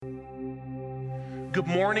Good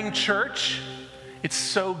morning, church. It's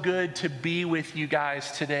so good to be with you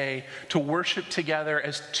guys today, to worship together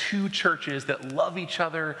as two churches that love each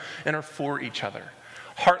other and are for each other.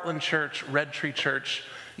 Heartland Church, Red Tree Church,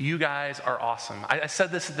 you guys are awesome. I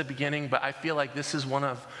said this at the beginning, but I feel like this is one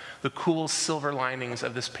of the cool silver linings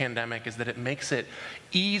of this pandemic, is that it makes it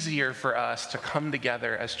easier for us to come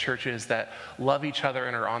together as churches that love each other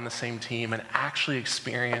and are on the same team and actually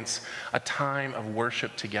experience a time of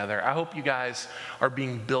worship together. I hope you guys are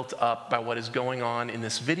being built up by what is going on in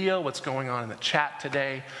this video, what's going on in the chat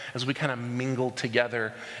today, as we kind of mingle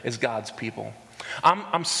together as God's people.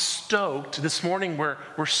 I'm stoked. This morning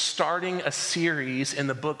we're starting a series in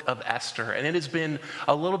the book of Esther, and it has been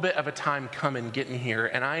a little bit of a time coming getting here,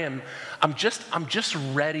 and I'm just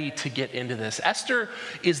ready to get into this. Esther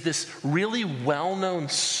is this really well-known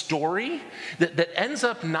story that ends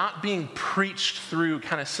up not being preached through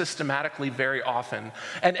kind of systematically very often.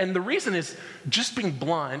 And the reason is, just being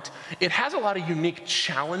blunt, it has a lot of unique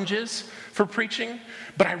challenges for preaching,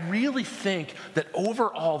 but I really think that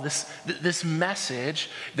overall this message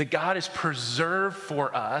that God has preserved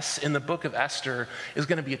for us in the book of Esther is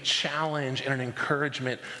going to be a challenge and an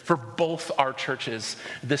encouragement for both our churches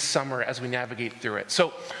this summer as we navigate through it.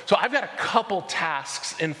 So I've got a couple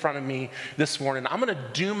tasks in front of me this morning. I'm going to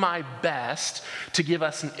do my best to give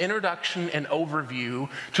us an introduction and overview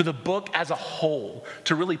to the book as a whole,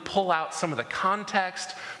 to really pull out some of the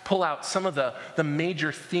context, pull out some of the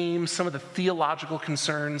major themes, some of the theological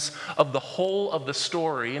concerns of the whole of the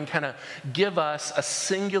story, and kind of give us a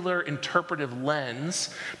singular interpretive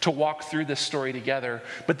lens to walk through this story together.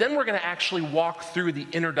 But then we're going to actually walk through the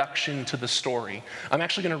introduction to the story. I'm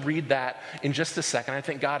actually going to read that in just a second. I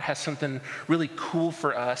think God has something really cool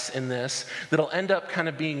for us in this that'll end up kind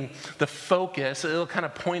of being the focus. It'll kind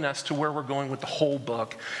of point us to where we're going with the whole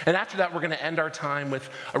book. And after that, we're going to end our time with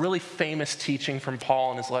a really famous teaching from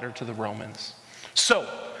Paul in his letter to the Romans. So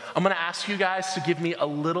I'm going to ask you guys to give me a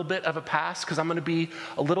little bit of a pass, because I'm going to be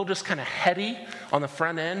a little just kind of heady on the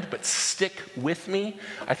front end, but stick with me.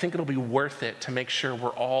 I think it'll be worth it to make sure we're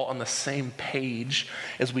all on the same page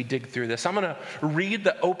as we dig through this. I'm going to read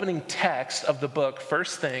the opening text of the book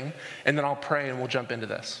first thing, and then I'll pray and we'll jump into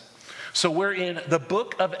this. So we're in the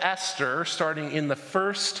book of Esther, starting in the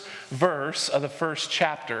first verse of the first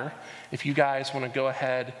chapter, if you guys want to go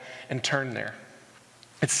ahead and turn there.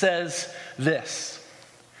 It says this: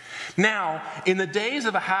 Now, in the days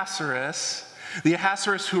of Ahasuerus, the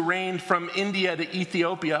Ahasuerus who reigned from India to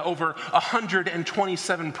Ethiopia over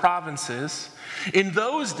 127 provinces, in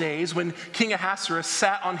those days when King Ahasuerus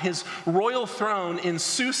sat on his royal throne in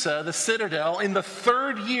Susa, the citadel, in the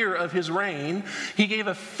third year of his reign, he gave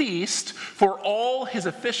a feast for all his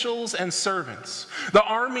officials and servants. The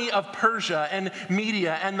army of Persia and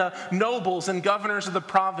Media and the nobles and governors of the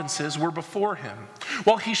provinces were before him,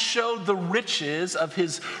 while he showed the riches of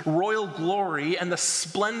his royal glory and the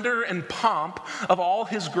splendor and pomp of all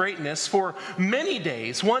his greatness for many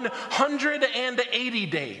days, 180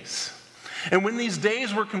 days. And when these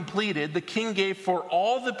days were completed, the king gave for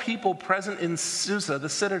all the people present in Susa, the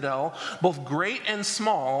citadel, both great and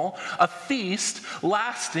small, a feast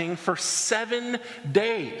lasting for 7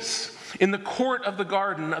 days in the court of the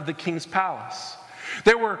garden of the king's palace.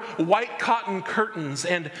 There were white cotton curtains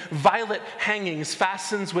and violet hangings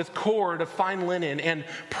fastened with cord of fine linen and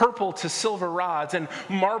purple to silver rods and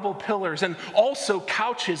marble pillars, and also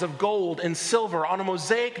couches of gold and silver on a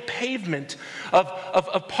mosaic pavement of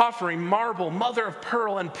porphyry, marble, mother of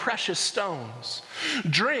pearl, and precious stones.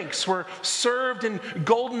 Drinks were served in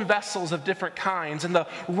golden vessels of different kinds, and the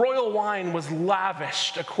royal wine was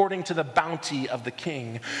lavished according to the bounty of the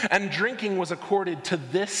king. And drinking was accorded to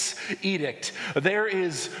this edict: there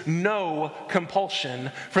is no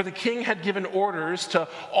compulsion, for the king had given orders to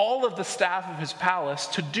all of the staff of his palace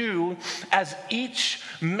to do as each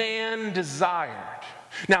man desired.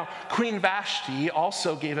 Now, Queen Vashti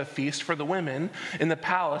also gave a feast for the women in the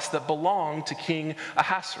palace that belonged to King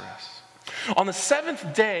Ahasuerus. On the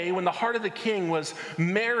 7th day, when the heart of the king was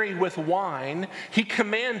merry with wine, he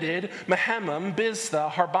commanded Mehuman, Biztha,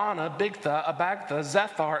 Harbana, Bigtha, Abagtha,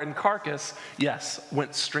 Zethar, and Carcass. Yes,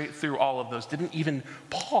 went straight through all of those, didn't even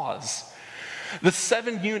pause. The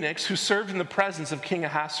 7 eunuchs who served in the presence of King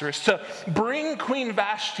Ahasuerus, to bring Queen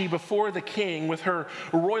Vashti before the king with her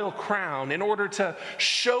royal crown, in order to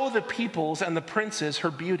show the peoples and the princes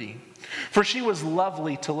her beauty, for she was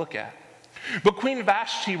lovely to look at. But Queen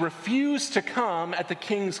Vashti refused to come at the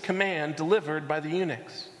king's command delivered by the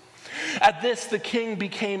eunuchs. At this, the king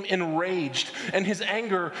became enraged, and his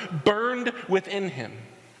anger burned within him.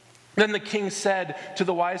 Then the king said to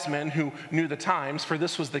the wise men who knew the times, for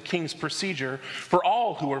this was the king's procedure for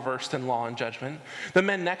all who were versed in law and judgment, the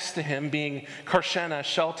men next to him being Karshena,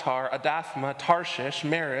 Sheltar, Adathma, Tarshish,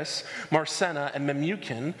 Meres, Marsena, and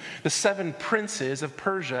Memucan, the 7 princes of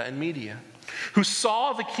Persia and Media, who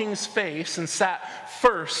saw the king's face and sat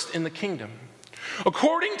first in the kingdom.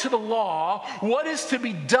 According to the law, what is to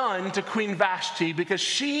be done to Queen Vashti because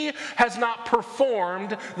she has not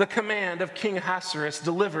performed the command of King Ahasuerus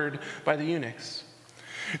delivered by the eunuchs?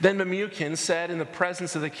 Then Memucan said in the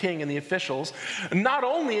presence of the king and the officials, not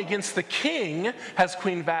only against the king has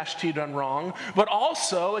Queen Vashti done wrong, but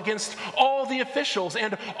also against all the officials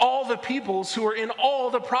and all the peoples who are in all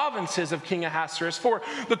the provinces of King Ahasuerus. For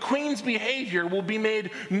the queen's behavior will be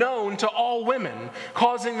made known to all women,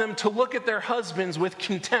 causing them to look at their husbands with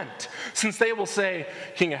contempt, since they will say,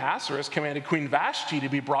 King Ahasuerus commanded Queen Vashti to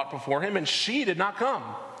be brought before him, and she did not come.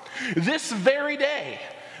 This very day,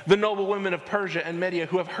 the noble women of Persia and Media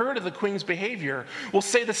who have heard of the queen's behavior will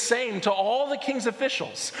say the same to all the king's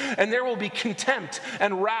officials, and there will be contempt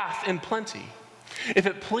and wrath in plenty. If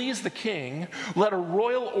it please the king, let a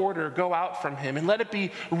royal order go out from him, and let it be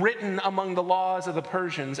written among the laws of the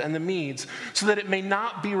Persians and the Medes, so that it may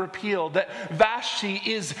not be repealed, that Vashti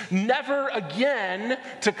is never again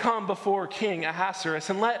to come before King Ahasuerus,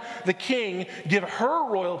 and let the king give her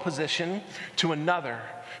royal position to another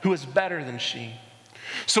who is better than she.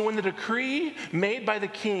 So when the decree made by the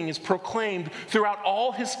king is proclaimed throughout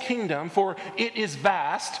all his kingdom, for it is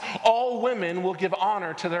vast, all women will give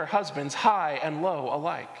honor to their husbands, high and low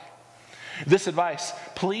alike. This advice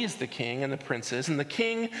pleased the king and the princes, and the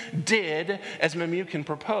king did as Memucan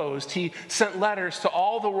proposed. He sent letters to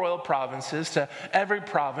all the royal provinces, to every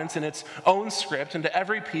province in its own script, and to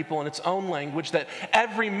every people in its own language, that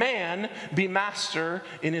every man be master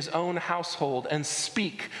in his own household and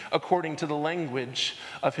speak according to the language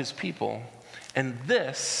of his people. And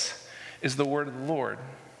this is the word of the Lord.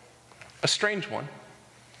 A strange one,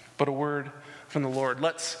 but a word from the Lord.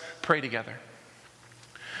 Let's pray together.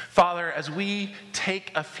 Father, as we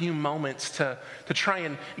take a few moments to try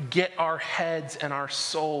and get our heads and our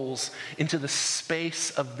souls into the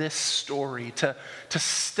space of this story, to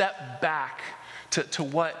step back to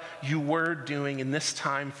what you were doing in this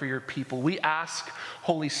time for your people, we ask,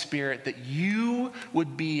 Holy Spirit, that you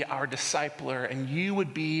would be our discipler and you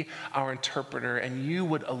would be our interpreter and you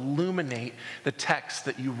would illuminate the text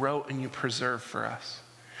that you wrote and you preserved for us.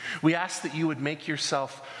 We ask that you would make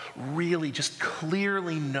yourself really just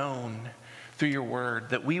clearly known through your word,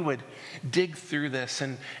 that we would dig through this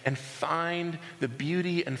and find the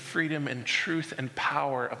beauty and freedom and truth and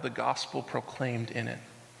power of the gospel proclaimed in it.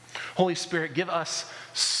 Holy Spirit, give us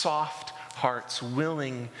soft hearts,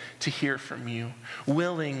 willing to hear from you,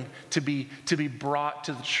 willing to be brought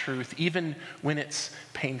to the truth, even when it's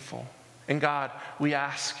painful. And God, we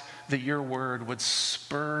ask that your word would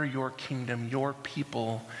spur your kingdom, your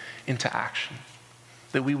people into action,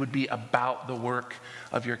 that we would be about the work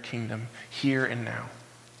of your kingdom here and now.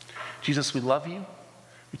 Jesus, we love you.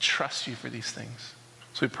 We trust you for these things.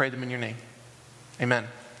 So we pray them in your name. Amen.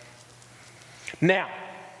 Now,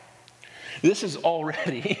 this is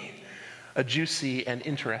already a juicy and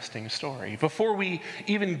interesting story. Before we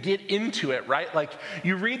even get into it, right? Like,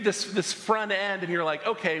 you read this front end and you're like,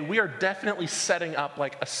 okay, we are definitely setting up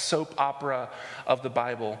like a soap opera of the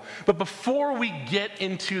Bible. But before we get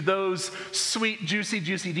into those sweet,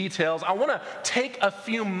 juicy details, I want to take a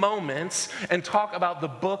few moments and talk about the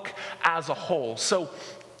book as a whole. So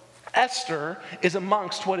Esther is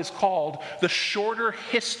amongst what is called the shorter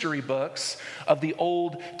history books of the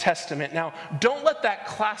Old Testament. Now, don't let that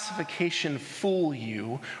classification fool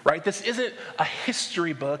you, right? This isn't a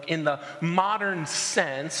history book in the modern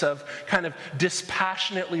sense of kind of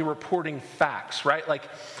dispassionately reporting facts, right? Like,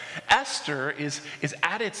 Esther is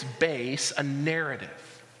at its base a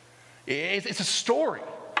narrative. It's a story.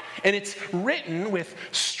 And it's written with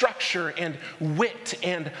structure and wit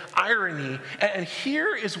and irony. And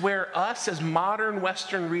here is where us as modern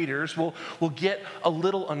Western readers will get a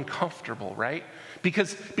little uncomfortable, right?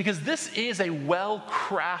 Because this is a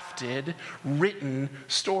well-crafted, written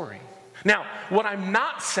story. Now, what I'm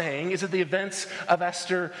not saying is that the events of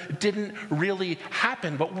Esther didn't really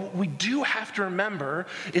happen, but what we do have to remember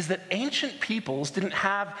is that ancient peoples didn't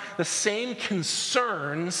have the same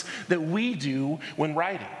concerns that we do when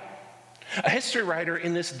writing. A history writer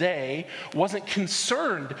in this day wasn't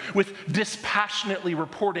concerned with dispassionately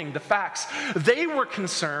reporting the facts. They were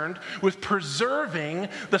concerned with preserving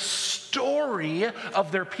the story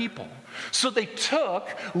of their people. So they took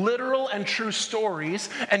literal and true stories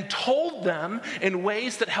and told them in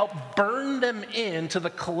ways that helped burn them into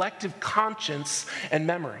the collective conscience and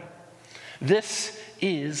memory. This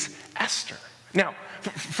is Esther. Now,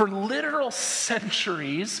 for literal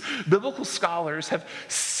centuries, biblical scholars have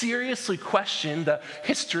seriously questioned the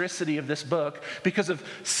historicity of this book because of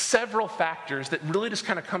several factors that really just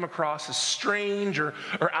kind of come across as strange or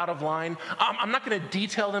out of line. I'm not going to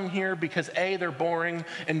detail them here because A, they're boring,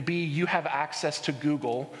 and B, you have access to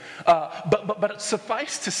Google. But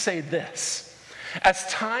suffice to say this. As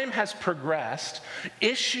time has progressed,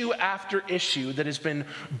 issue after issue that has been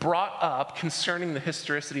brought up concerning the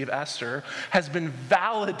historicity of Esther has been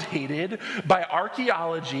validated by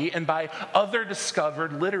archaeology and by other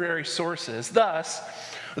discovered literary sources. Thus,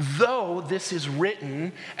 though this is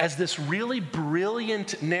written as this really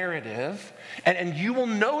brilliant narrative, and you will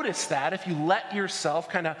notice that if you let yourself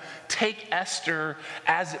kind of take Esther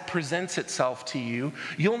as it presents itself to you,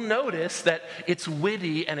 you'll notice that it's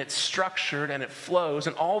witty and it's structured and it flows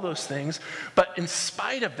and all those things. But in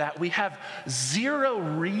spite of that, we have zero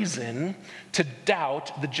reason to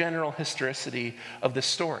doubt the general historicity of this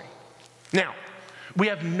story. Now, we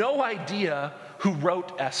have no idea who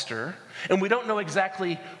wrote Esther, and we don't know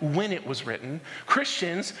exactly when it was written.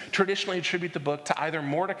 Christians traditionally attribute the book to either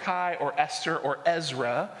Mordecai or Esther or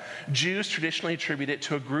Ezra. Jews traditionally attribute it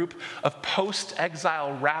to a group of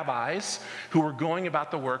post-exile rabbis who were going about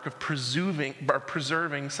the work of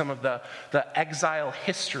preserving some of the exile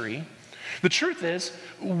history. The truth is,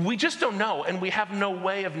 we just don't know, and we have no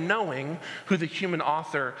way of knowing who the human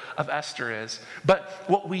author of Esther is. But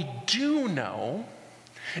what we do know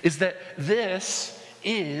is that this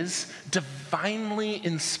is divinely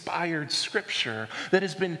inspired scripture that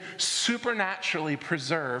has been supernaturally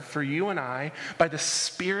preserved for you and I by the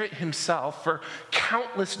Spirit himself for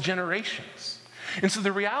countless generations. And so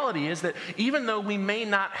the reality is that even though we may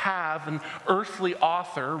not have an earthly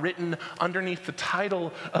author written underneath the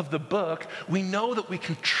title of the book, we know that we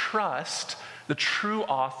can trust the true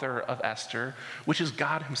author of Esther, which is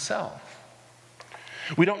God himself.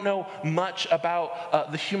 We don't know much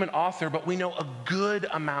about the human author, but we know a good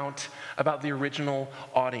amount about the original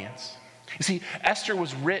audience. You see, Esther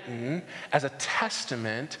was written as a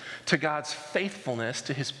testament to God's faithfulness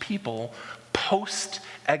to his people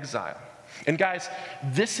post-exile. And guys,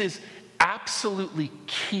 this is absolutely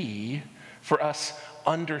key for us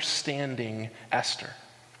understanding Esther.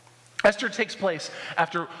 Esther takes place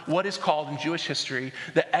after what is called in Jewish history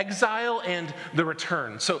the exile and the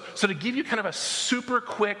return. So to give you kind of a super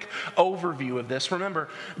quick overview of this, remember,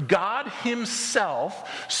 God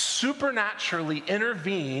himself supernaturally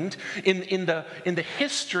intervened in the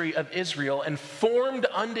history of Israel and formed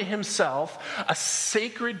unto himself a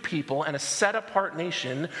sacred people and a set-apart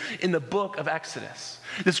nation in the book of Exodus.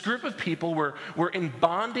 This group of people were in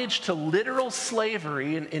bondage to literal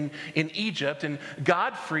slavery in Egypt, and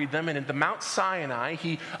God freed them. And at the Mount Sinai,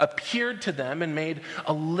 he appeared to them and made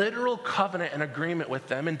a literal covenant and agreement with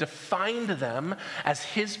them and defined them as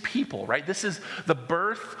his people, right? This is the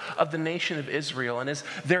birth of the nation of Israel. And as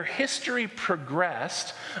their history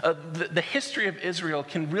progressed, the history of Israel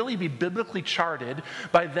can really be biblically charted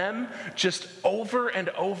by them just over and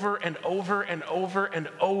over and over and over and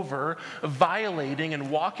over violating and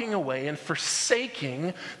walking away and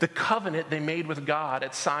forsaking the covenant they made with God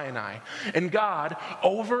at Sinai. And God,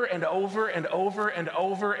 over and over and over and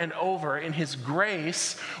over and over in his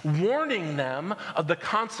grace, warning them of the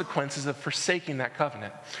consequences of forsaking that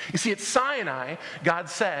covenant. You see, at Sinai, God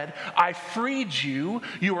said, I freed you.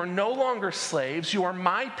 You are no longer slaves. You are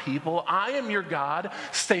my people. I am your God.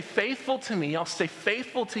 Stay faithful to me. I'll stay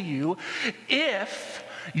faithful to you. If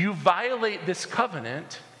you violate this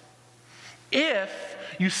covenant, if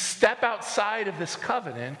you step outside of this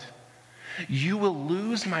covenant, you will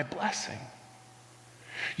lose my blessing.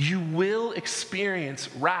 You will experience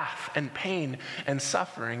wrath and pain and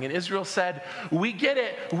suffering. And Israel said, we get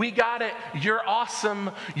it. We got it. You're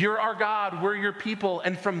awesome. You're our God. We're your people.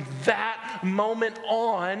 And from that moment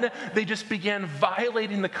on, they just began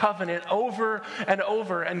violating the covenant over and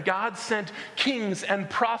over. And God sent kings and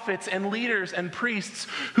prophets and leaders and priests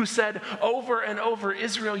who said over and over,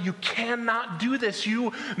 Israel, you cannot do this.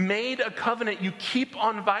 You made a covenant. You keep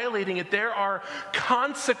on violating it. There are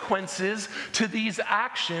consequences to these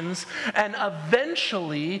actions. And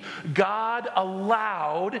eventually, God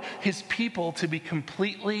allowed his people to be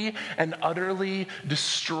completely and utterly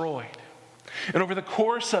destroyed. And over the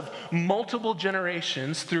course of multiple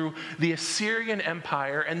generations through the Assyrian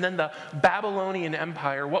Empire and then the Babylonian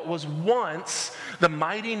Empire, what was once the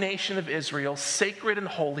mighty nation of Israel, sacred and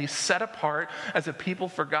holy, set apart as a people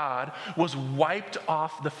for God, was wiped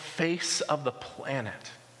off the face of the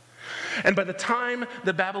planet. And by the time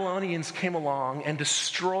the Babylonians came along and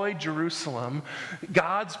destroyed Jerusalem,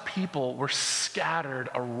 God's people were scattered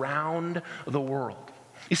around the world.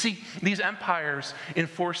 You see, these empires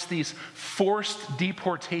enforced these forced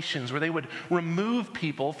deportations where they would remove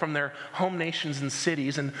people from their home nations and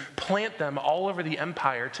cities and plant them all over the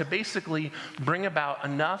empire to basically bring about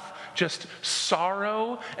enough just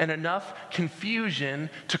sorrow and enough confusion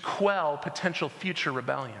to quell potential future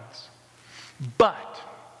rebellions. But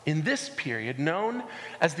in this period, known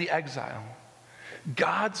as the exile,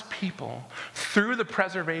 God's people, through the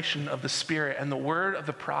preservation of the Spirit and the word of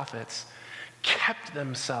the prophets, kept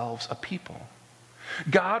themselves a people.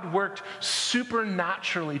 God worked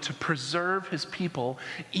supernaturally to preserve his people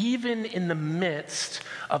even in the midst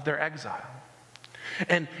of their exile.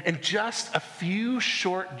 And just a few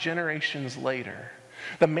short generations later,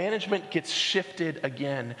 the management gets shifted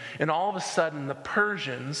again, and all of a sudden the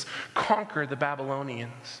Persians conquer the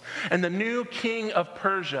Babylonians. And the new king of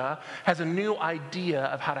Persia has a new idea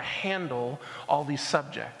of how to handle all these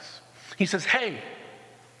subjects. He says, hey,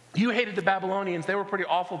 you hated the Babylonians. They were pretty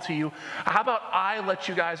awful to you. How about I let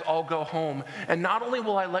you guys all go home? And not only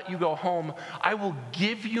will I let you go home, I will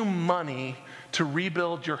give you money to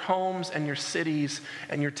rebuild your homes and your cities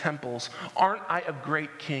and your temples. Aren't I a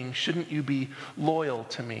great king? Shouldn't you be loyal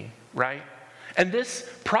to me, right? And this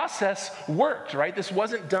process worked, right? This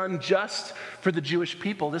wasn't done just for the Jewish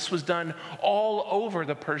people. This was done all over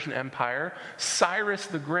the Persian Empire. Cyrus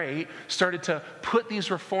the Great started to put these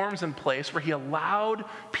reforms in place where he allowed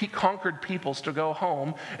conquered peoples to go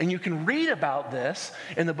home. And you can read about this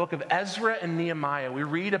in the book of Ezra and Nehemiah. We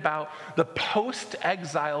read about the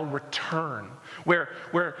post-exile return,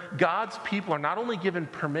 where God's people are not only given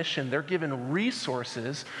permission, they're given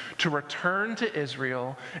resources to return to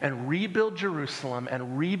Israel and rebuild Jerusalem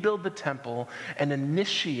and rebuild the temple and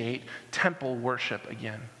initiate temple worship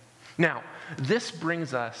again. Now, this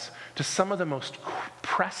brings us to some of the most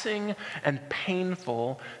pressing and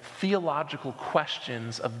painful theological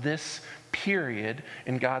questions of this period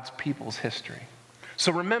in God's people's history.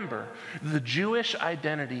 So remember, the Jewish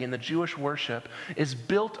identity and the Jewish worship is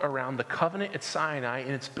built around the covenant at Sinai,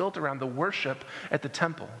 and it's built around the worship at the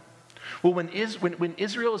temple. Well, when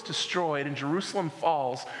Israel is destroyed and Jerusalem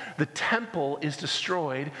falls, the temple is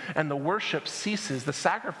destroyed and the worship ceases, the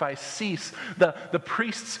sacrifice cease, the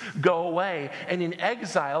priests go away. And in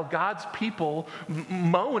exile, God's people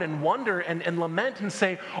moan and wonder and lament and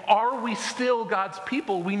say, are we still God's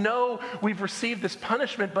people? We know we've received this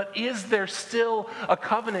punishment, but is there still a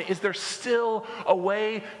covenant? Is there still a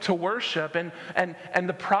way to worship? And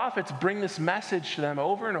the prophets bring this message to them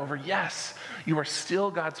over and over. Yes, you are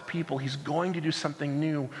still God's people. He's going to do something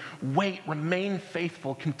new. Wait, remain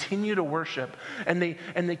faithful, continue to worship. And they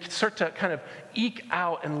start to kind of eke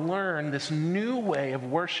out and learn this new way of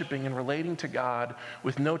worshiping and relating to God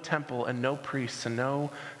with no temple and no priests and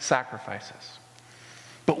no sacrifices.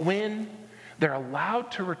 But when they're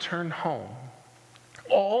allowed to return home,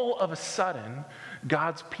 all of a sudden,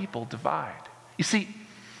 God's people divide. You see,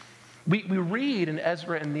 we read in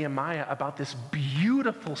Ezra and Nehemiah about this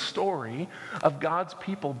beautiful story of God's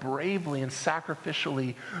people bravely and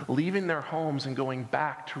sacrificially leaving their homes and going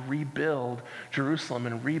back to rebuild Jerusalem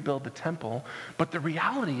and rebuild the temple. But the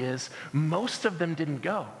reality is, most of them didn't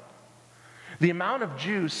go. The amount of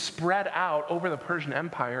Jews spread out over the Persian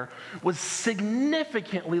Empire was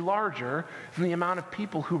significantly larger than the amount of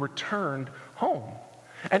people who returned home.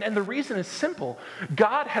 And the reason is simple.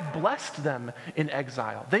 God had blessed them in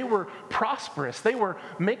exile. They were prosperous. They were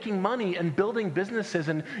making money and building businesses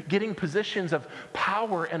and getting positions of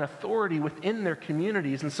power and authority within their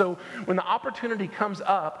communities. And so when the opportunity comes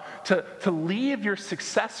up to leave your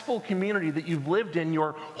successful community that you've lived in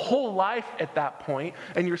your whole life at that point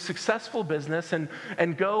and your successful business and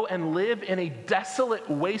go and live in a desolate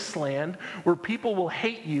wasteland where people will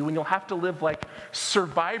hate you and you'll have to live like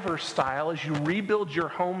Survivor style as you rebuild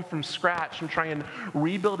your home from scratch and try and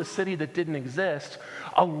rebuild a city that didn't exist,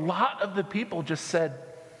 a lot of the people just said,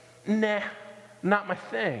 nah, not my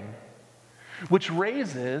thing. Which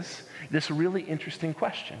raises this really interesting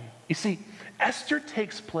question. You see, Esther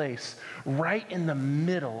takes place right in the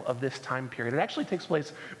middle of this time period. It actually takes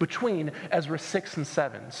place between Ezra 6 and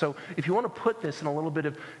 7. So if you want to put this in a little bit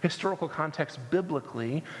of historical context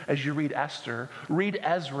biblically, as you read Esther, read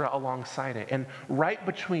Ezra alongside it. And right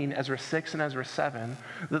between Ezra 6 and Ezra 7,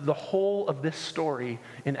 the whole of this story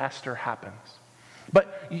in Esther happens.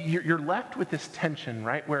 But you're left with this tension,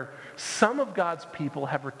 right, where some of God's people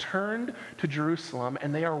have returned to Jerusalem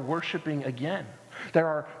and they are worshiping again. There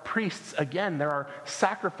are priests again. There are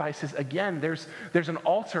sacrifices again. There's an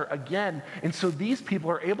altar again. And so these people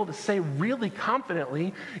are able to say really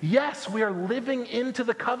confidently, yes, we are living into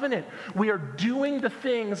the covenant. We are doing the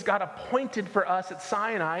things God appointed for us at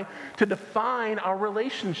Sinai to define our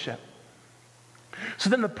relationship. So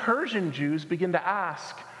then the Persian Jews begin to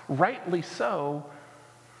ask, rightly so,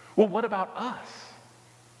 well, what about us?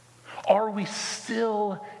 Are we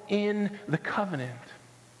still in the covenant?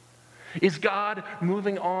 Is God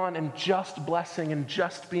moving on and just blessing and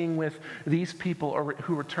just being with these people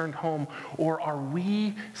who returned home? Or are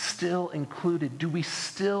we still included? Do we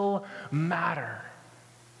still matter?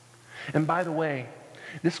 And by the way,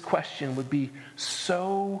 this question would be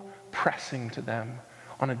so pressing to them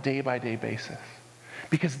on a day-by-day basis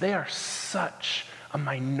because they are such a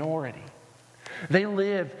minority. They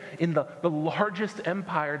live in the largest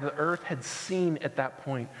empire the earth had seen at that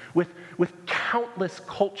point, with countless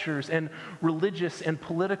cultures and religious and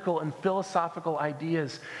political and philosophical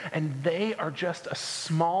ideas, and they are just a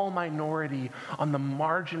small minority on the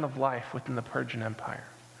margin of life within the Persian Empire.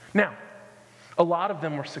 Now, a lot of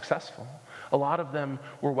them were successful. A lot of them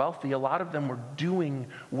were wealthy. A lot of them were doing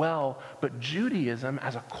well. But Judaism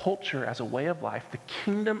as a culture, as a way of life, the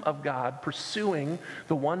kingdom of God, pursuing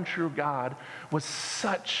the one true God, was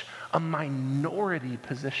such a minority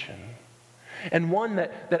position. And one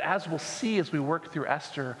that as we'll see as we work through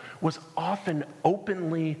Esther, was often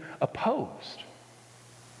openly opposed.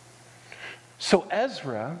 So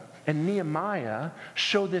Ezra and Nehemiah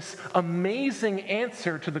show this amazing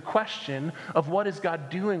answer to the question of what is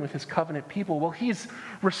God doing with his covenant people. Well, he's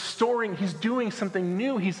restoring, he's doing something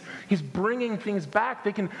new, he's bringing things back.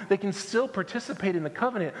 They can still participate in the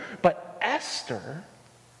covenant. But Esther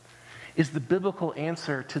is the biblical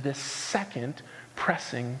answer to this second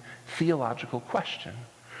pressing theological question.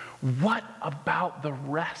 What about the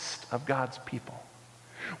rest of God's people?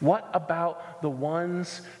 What about the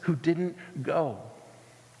ones who didn't go?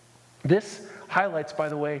 This highlights, by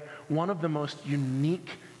the way, one of the most unique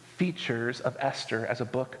features of Esther as a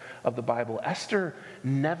book of the Bible. Esther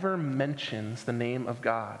never mentions the name of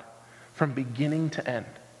God from beginning to end.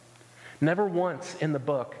 Never once in the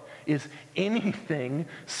book is anything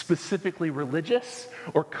specifically religious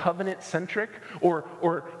or covenant-centric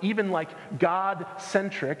or even like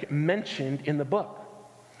God-centric mentioned in the book.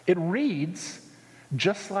 It reads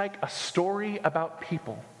just like a story about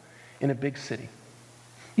people in a big city.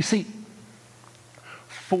 You see,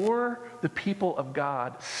 for the people of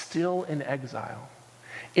God still in exile,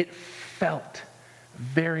 it felt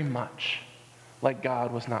very much like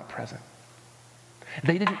God was not present.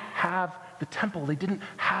 They didn't have the temple. They didn't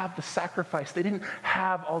have the sacrifice. They didn't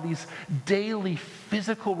have all these daily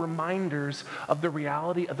physical reminders of the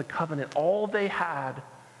reality of the covenant. All they had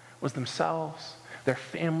was themselves, their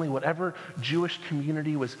family, whatever Jewish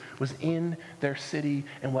community was in their city,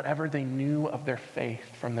 and whatever they knew of their faith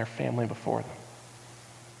from their family before them.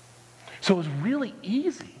 So it was really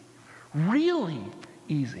easy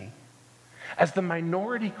as the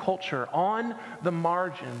minority culture on the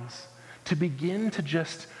margins to begin to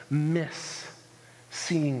just miss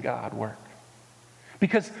seeing God work.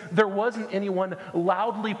 Because there wasn't anyone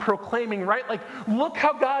loudly proclaiming, right? Like, look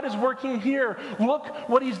how God is working here. Look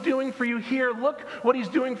what he's doing for you here. Look what he's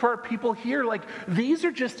doing for our people here. Like, these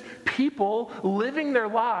are just people living their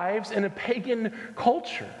lives in a pagan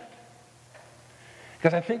culture.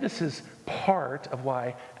 Because I think this is part of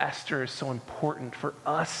why Esther is so important for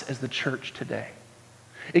us as the church today.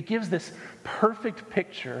 It gives this perfect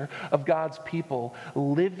picture of God's people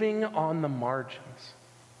living on the margins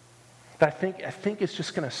that I think it's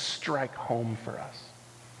just going to strike home for us.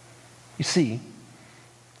 You see,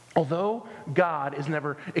 although God is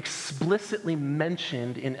never explicitly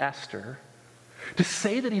mentioned in Esther, to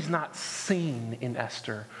say that he's not seen in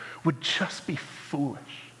Esther would just be foolish.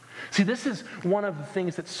 See, this is one of the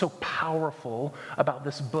things that's so powerful about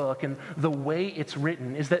this book and the way it's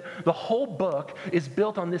written is that the whole book is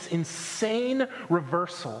built on this insane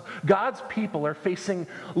reversal. God's people are facing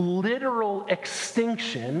literal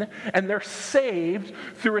extinction, and they're saved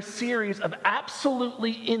through a series of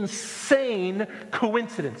absolutely insane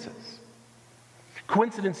coincidences.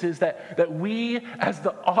 Coincidences that we as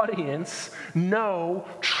the audience know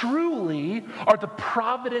truly are the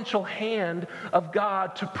providential hand of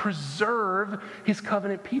God to preserve his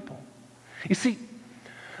covenant people. You see,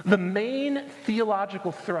 the main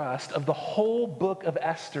theological thrust of the whole book of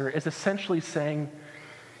Esther is essentially saying,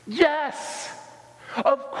 yes,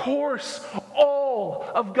 of course, all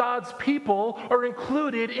of God's people are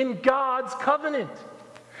included in God's covenant.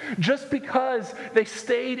 Just because they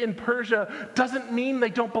stayed in Persia doesn't mean they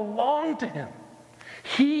don't belong to him.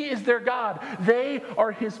 He is their God. They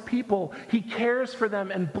are his people. He cares for them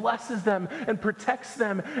and blesses them and protects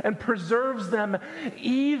them and preserves them,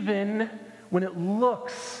 even when it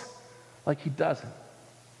looks like he doesn't.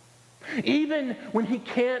 Even when he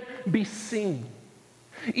can't be seen.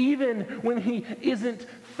 Even when he isn't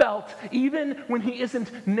felt. Even when he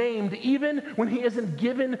isn't named. Even when he isn't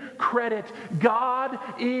given credit. God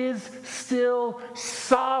is still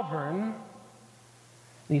sovereign. And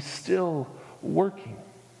he's still working.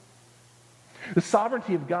 The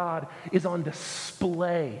sovereignty of God is on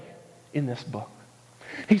display in this book.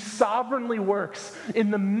 He sovereignly works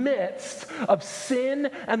in the midst of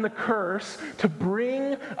sin and the curse to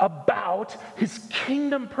bring about his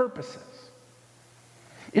kingdom purposes.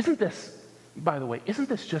 Isn't this, by the way, isn't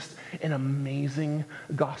this just an amazing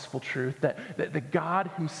gospel truth that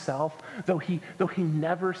God himself, though he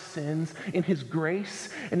never sins, in his grace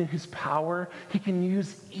and in his power, he can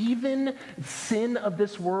use even sin of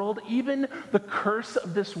this world, even the curse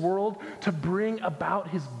of this world, to bring about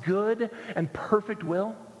his good and perfect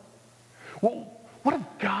will? Well, what a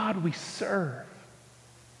God we serve.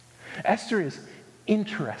 Esther is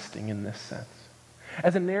interesting in this sense.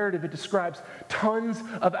 As a narrative, it describes tons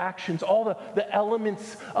of actions, all the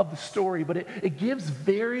elements of the story, but it gives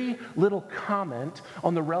very little comment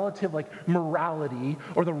on the relative morality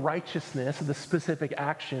or the righteousness of the specific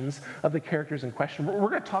actions of the characters in question. We're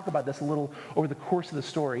going to talk about this a little over the course of the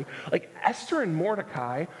story. Esther and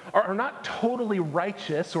Mordecai are not totally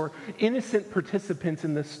righteous or innocent participants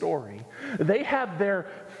in this story. They have their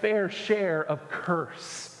fair share of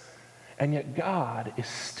curse, and yet God is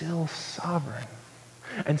still sovereign.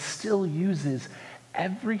 And still uses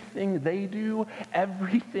everything they do,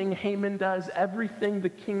 everything Haman does, everything the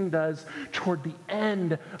king does toward the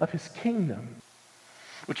end of his kingdom.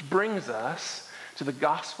 Which brings us to the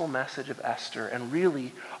gospel message of Esther and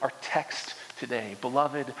really our text today,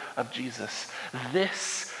 beloved of Jesus.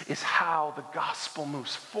 This is how the gospel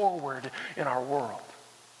moves forward in our world.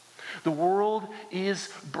 The world is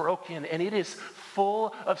broken and it is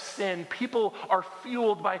full of sin. People are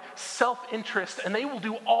fueled by self-interest and they will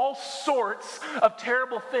do all sorts of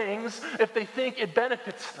terrible things if they think it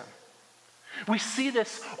benefits them. We see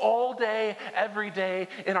this all day, every day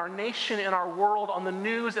in our nation, in our world, on the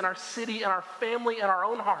news, in our city, in our family, in our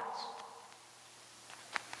own hearts.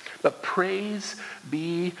 But praise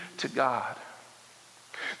be to God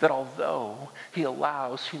that although he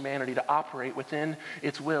allows humanity to operate within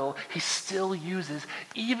its will, he still uses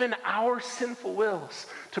even our sinful wills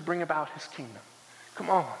to bring about his kingdom. Come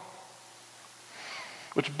on.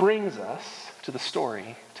 Which brings us to the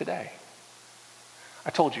story today.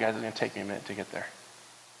 I told you guys it was going to take me a minute to get there.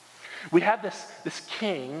 We have this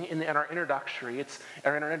king in our introduction.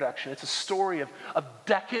 It's a story of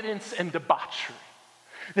decadence and debauchery.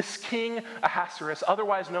 This King Ahasuerus,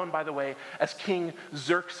 otherwise known, by the way, as King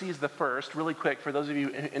Xerxes I, really quick, for those of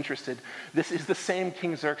you interested, this is the same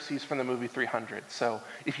King Xerxes from the movie 300. So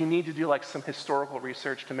if you need to do some historical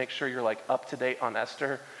research to make sure you're up to date on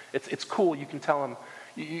Esther, it's cool. You can tell him,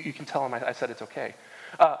 you can tell him I said it's okay.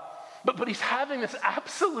 But he's having this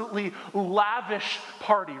absolutely lavish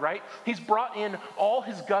party, right? He's brought in all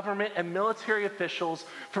his government and military officials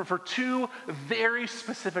for two very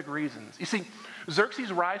specific reasons. You see,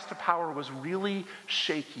 Xerxes' rise to power was really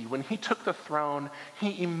shaky. When he took the throne,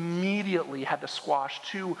 he immediately had to squash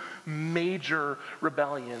two major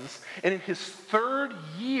rebellions. And in his third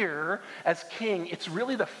year as king, it's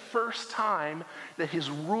really the first time that his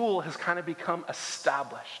rule has kind of become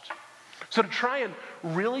established. So to try and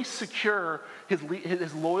really secure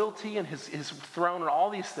his loyalty and his throne and all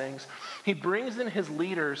these things, he brings in his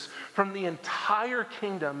leaders from the entire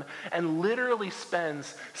kingdom and literally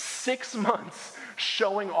spends 6 months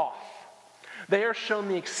showing off. They are shown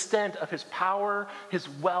the extent of his power, his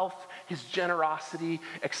wealth, his generosity,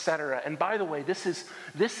 etc. And by the way, this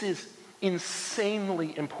is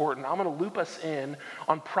insanely important. I'm going to loop us in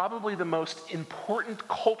on probably the most important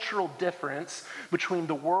cultural difference between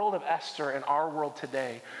the world of Esther and our world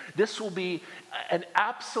today. This will be an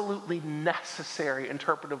absolutely necessary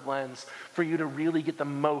interpretive lens for you to really get the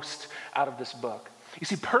most out of this book. You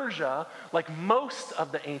see, Persia, like most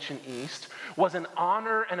of the ancient East, was an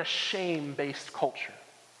honor and a shame-based culture.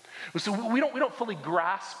 So we don't fully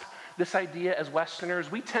grasp this idea as Westerners.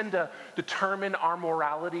 We tend to determine our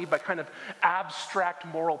morality by kind of abstract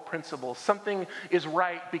moral principles. Something is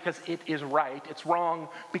right because it is right. It's wrong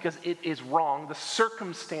because it is wrong. The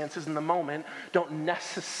circumstances in the moment don't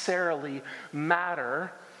necessarily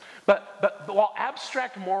matter. But while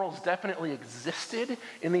abstract morals definitely existed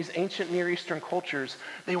in these ancient Near Eastern cultures,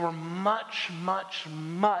 they were much, much,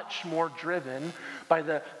 much more driven by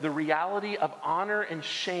the reality of honor and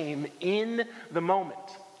shame in the moment.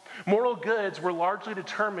 Moral goods were largely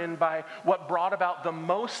determined by what brought about the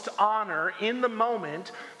most honor in the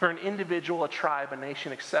moment for an individual, a tribe, a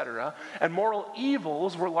nation, etc. And moral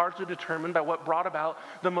evils were largely determined by what brought about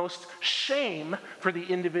the most shame for the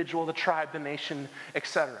individual, the tribe, the nation,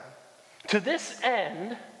 etc. To this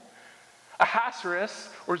end, Ahasuerus,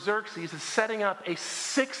 or Xerxes, is setting up a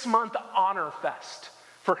 6-month honor fest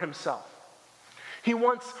for himself. He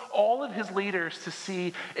wants all of his leaders to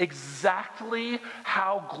see exactly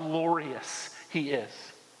how glorious he is.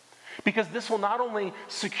 Because this will not only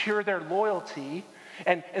secure their loyalty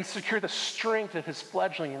and secure the strength of his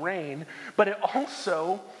fledgling reign, but it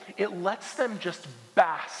lets them just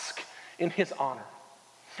bask in his honor.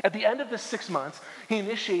 At the end of the 6 months, he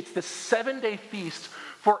initiates this 7-day feast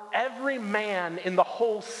for every man in the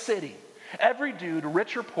whole city. Every dude,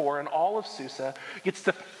 rich or poor, in all of Susa gets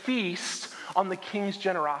to feast on the king's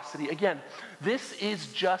generosity. Again, this is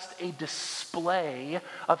just a display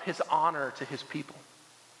of his honor to his people.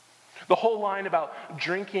 The whole line about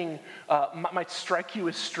drinking might strike you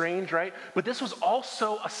as strange, right? But this was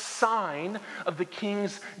also a sign of the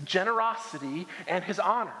king's generosity and his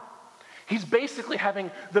honor. He's basically having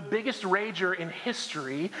the biggest rager in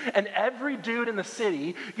history, and every dude in the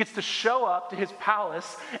city gets to show up to his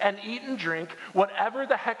palace and eat and drink whatever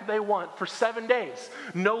the heck they want for 7 days.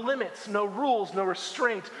 No limits, no rules, no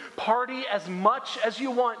restraint. Party as much as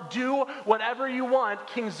you want. Do whatever you want.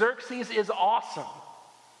 King Xerxes is awesome,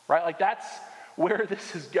 right? Like that's where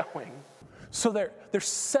this is going. So they're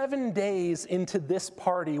 7 days into this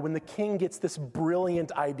party when the king gets this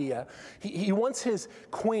brilliant idea. He wants his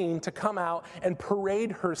queen to come out and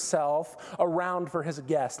parade herself around for his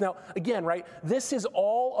guests. Now, again, right, this is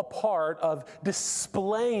all a part of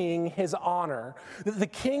displaying his honor. The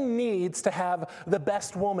king needs to have the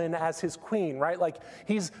best woman as his queen, right? Like,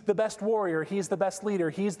 he's the best warrior, he's the best leader,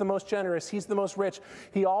 he's the most generous, he's the most rich.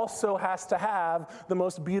 He also has to have the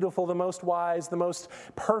most beautiful, the most wise, the most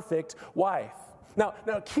perfect wife. Now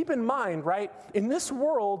keep in mind, right, in this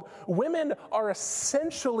world, women are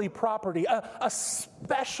essentially property,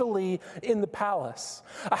 especially in the palace.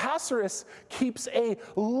 Ahasuerus keeps a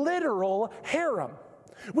literal harem.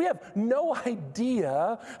 We have no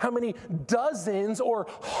idea how many dozens or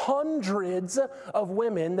hundreds of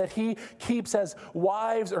women that he keeps as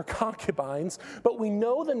wives or concubines, but we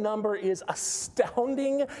know the number is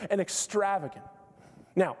astounding and extravagant.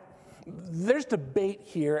 Now, there's debate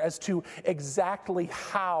here as to exactly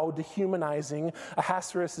how dehumanizing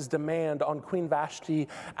Ahasuerus' demand on Queen Vashti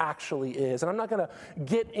actually is. And I'm not going to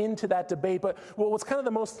get into that debate, but what's kind of the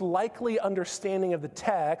most likely understanding of the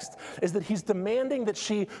text is that he's demanding that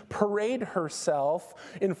she parade herself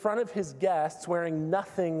in front of his guests wearing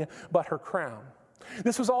nothing but her crown.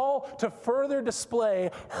 This was all to further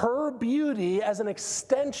display her beauty as an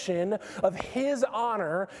extension of his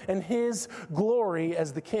honor and his glory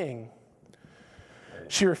as the king.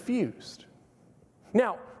 She refused.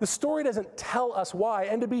 Now, the story doesn't tell us why,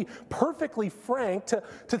 and to be perfectly frank, to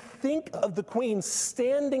think of the queen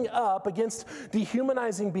standing up against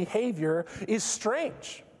dehumanizing behavior is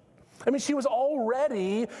strange. I mean, she was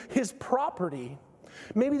already his property.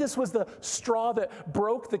 Maybe this was the straw that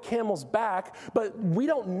broke the camel's back, but we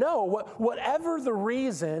don't know. Whatever the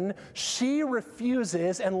reason, she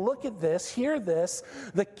refuses, and look at this, hear this,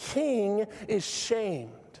 the king is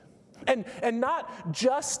shamed. And not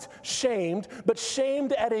just shamed, but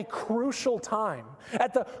shamed at a crucial time,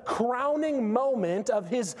 at the crowning moment of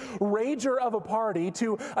his rager of a party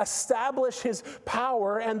to establish his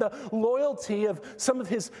power and the loyalty of some of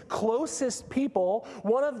his closest people.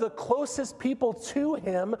 One of the closest people to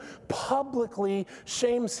him publicly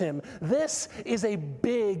shames him. This is a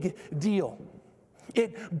big deal.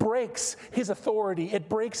 It breaks his authority, it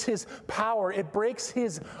breaks his power, it breaks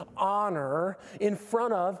his honor in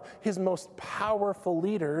front of his most powerful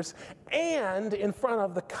leaders and in front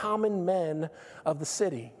of the common men of the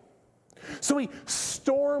city. So he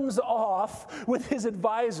storms off with his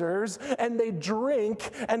advisors and they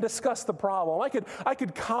drink and discuss the problem. I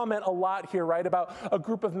could comment a lot here, right, about a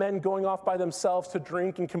group of men going off by themselves to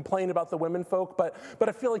drink and complain about the women folk, but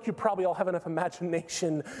I feel like you probably all have enough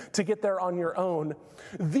imagination to get there on your own.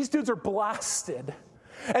 These dudes are blasted.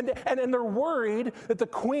 And they're worried that the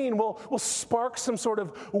queen will spark some sort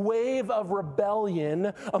of wave of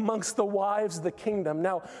rebellion amongst the wives of the kingdom.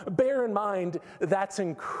 Now, bear in mind, that's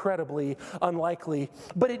incredibly unlikely,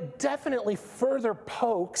 but it definitely further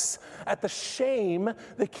pokes at the shame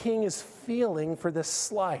the king is feeling for this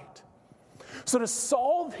slight. So to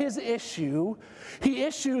solve his issue, he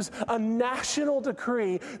issues a national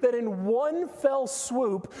decree that in one fell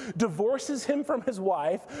swoop divorces him from his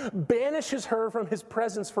wife, banishes her from his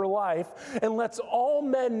presence for life, and lets all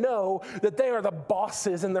men know that they are the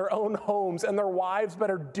bosses in their own homes and their wives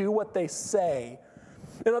better do what they say.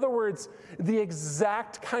 In other words, the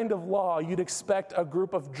exact kind of law you'd expect a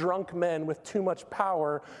group of drunk men with too much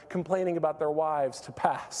power complaining about their wives to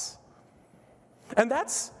pass. And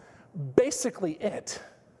that's basically it.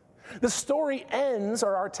 The story ends,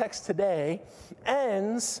 or our text today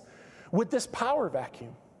ends with this power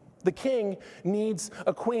vacuum. The king needs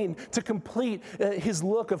a queen to complete his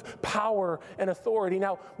look of power and authority.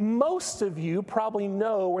 Now, most of you probably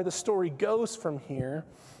know where the story goes from here,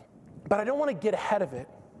 but I don't want to get ahead of it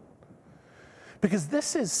because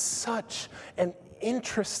this is such an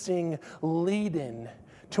interesting lead-in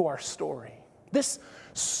to our story. This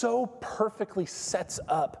so perfectly sets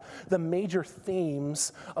up the major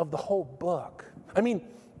themes of the whole book. I mean,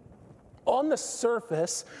 on the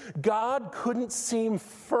surface, God couldn't seem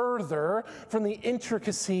further from the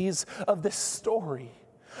intricacies of this story.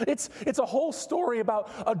 It's a whole story about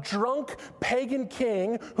a drunk pagan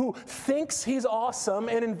king who thinks he's awesome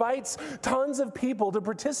and invites tons of people to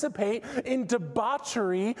participate in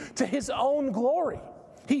debauchery to his own glory.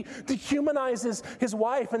 He dehumanizes his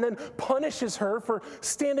wife and then punishes her for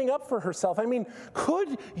standing up for herself. I mean,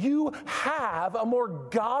 could you have a more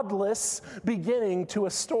godless beginning to a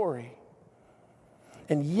story?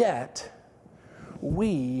 And yet,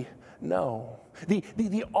 we know.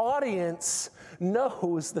 The audience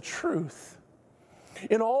knows the truth.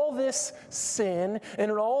 In all this sin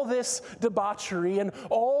and in all this debauchery and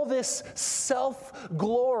all this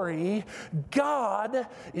self-glory, God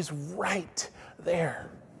is right there.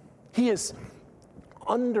 He is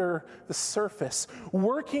under the surface,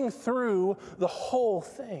 working through the whole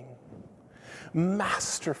thing,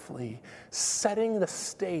 masterfully setting the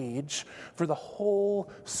stage for the whole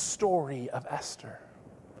story of Esther.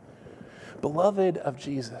 Beloved of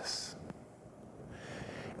Jesus,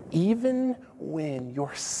 even when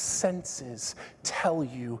your senses tell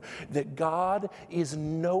you that God is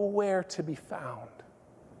nowhere to be found,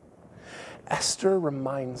 Esther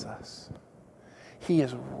reminds us He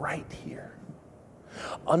is right here,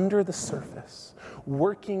 under the surface,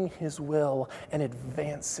 working his will and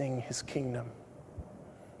advancing his kingdom.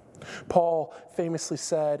 Paul famously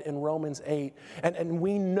said in Romans 8, and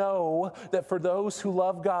we know that for those who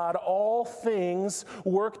love God, all things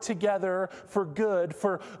work together for good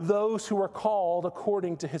for those who are called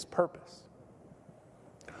according to his purpose.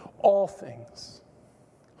 All things.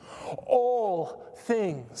 All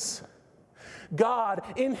things. God,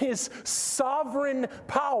 in his sovereign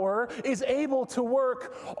power, is able to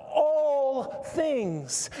work all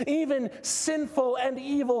things, even sinful and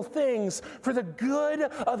evil things, for the good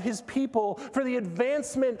of his people, for the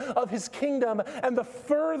advancement of his kingdom, and the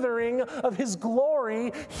furthering of his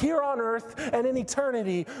glory here on earth and in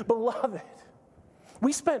eternity. Beloved,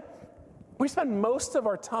 we spent most of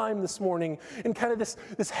our time this morning in kind of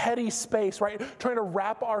this heady space, right? Trying to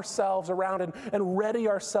wrap ourselves around and ready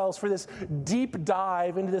ourselves for this deep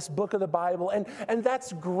dive into this book of the Bible. And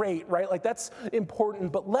that's great, right? Like that's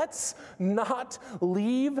important. But let's not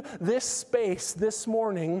leave this space this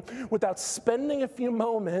morning without spending a few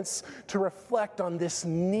moments to reflect on this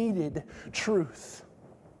needed truth.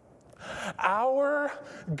 Our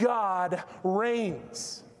God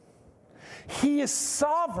reigns. He is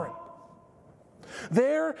sovereign.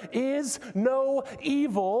 There is no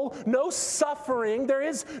evil, no suffering, there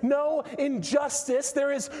is no injustice,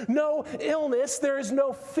 there is no illness, there is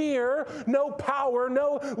no fear, no power,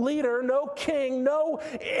 no leader, no king, no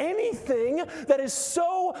anything that is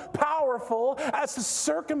so powerful as to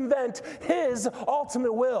circumvent his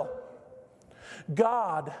ultimate will.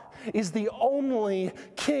 God is the only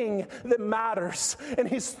king that matters, and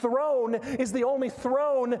his throne is the only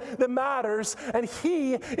throne that matters, and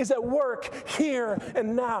he is at work here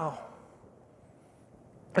and now.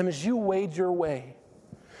 And as you wade your way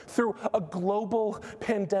through a global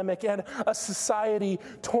pandemic and a society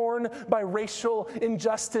torn by racial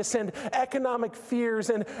injustice and economic fears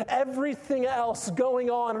and everything else going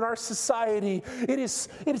on in our society, it is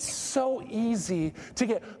so easy to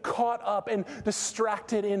get caught up and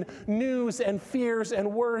distracted in news and fears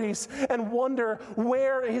and worries and wonder,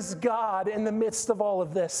 where is God in the midst of all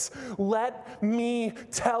of this? Let me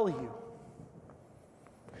tell you,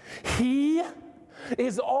 He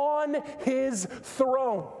is on His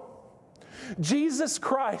throne. Jesus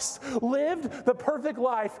Christ lived the perfect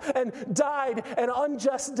life and died an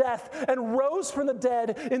unjust death and rose from the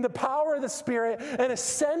dead in the power of the Spirit and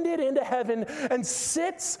ascended into heaven and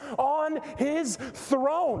sits on His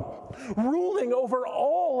throne, ruling over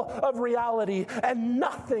all of reality, and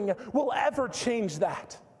nothing will ever change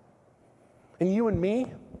that. And you and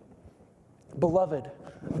me, beloved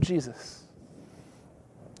of Jesus,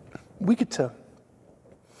 we get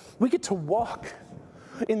to walk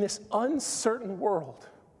in this uncertain world,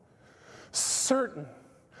 certain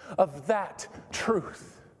of that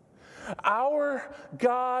truth. Our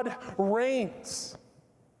God reigns.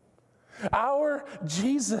 Our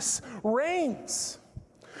Jesus reigns.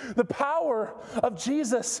 The power of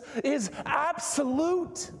Jesus is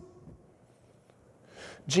absolute.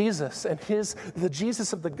 Jesus and the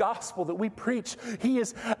Jesus of the gospel that we preach, He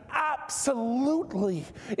is absolutely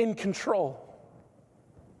in control.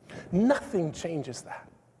 Nothing changes that.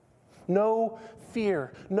 No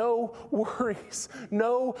fear, no worries,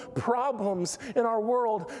 no problems in our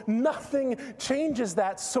world. Nothing changes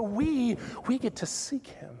that. So we get to seek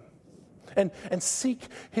Him and seek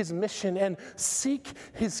His mission and seek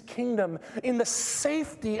His kingdom in the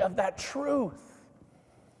safety of that truth.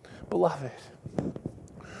 Beloved,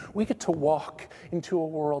 we get to walk into a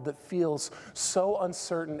world that feels so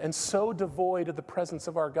uncertain and so devoid of the presence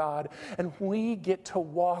of our God. And we get to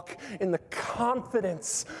walk in the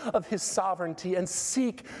confidence of His sovereignty and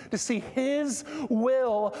seek to see His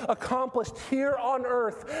will accomplished here on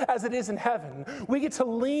earth as it is in heaven. We get to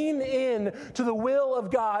lean in to the will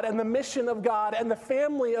of God and the mission of God and the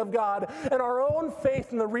family of God and our own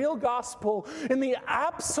faith in the real gospel in the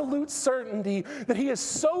absolute certainty that He is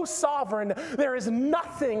so sovereign, there is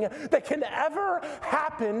nothing that can ever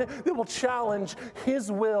happen that will challenge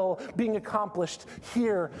His will being accomplished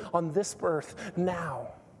here on this earth now.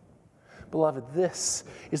 Beloved, this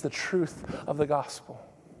is the truth of the gospel.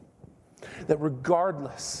 That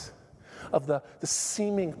regardless of the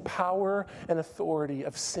seeming power and authority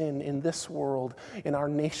of sin in this world, in our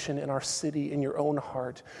nation, in our city, in your own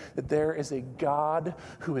heart, that there is a God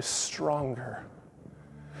who is stronger,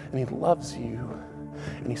 and He loves you,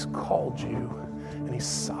 and He's called you, and He's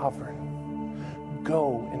sovereign.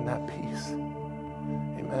 Go in that peace.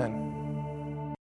 Amen.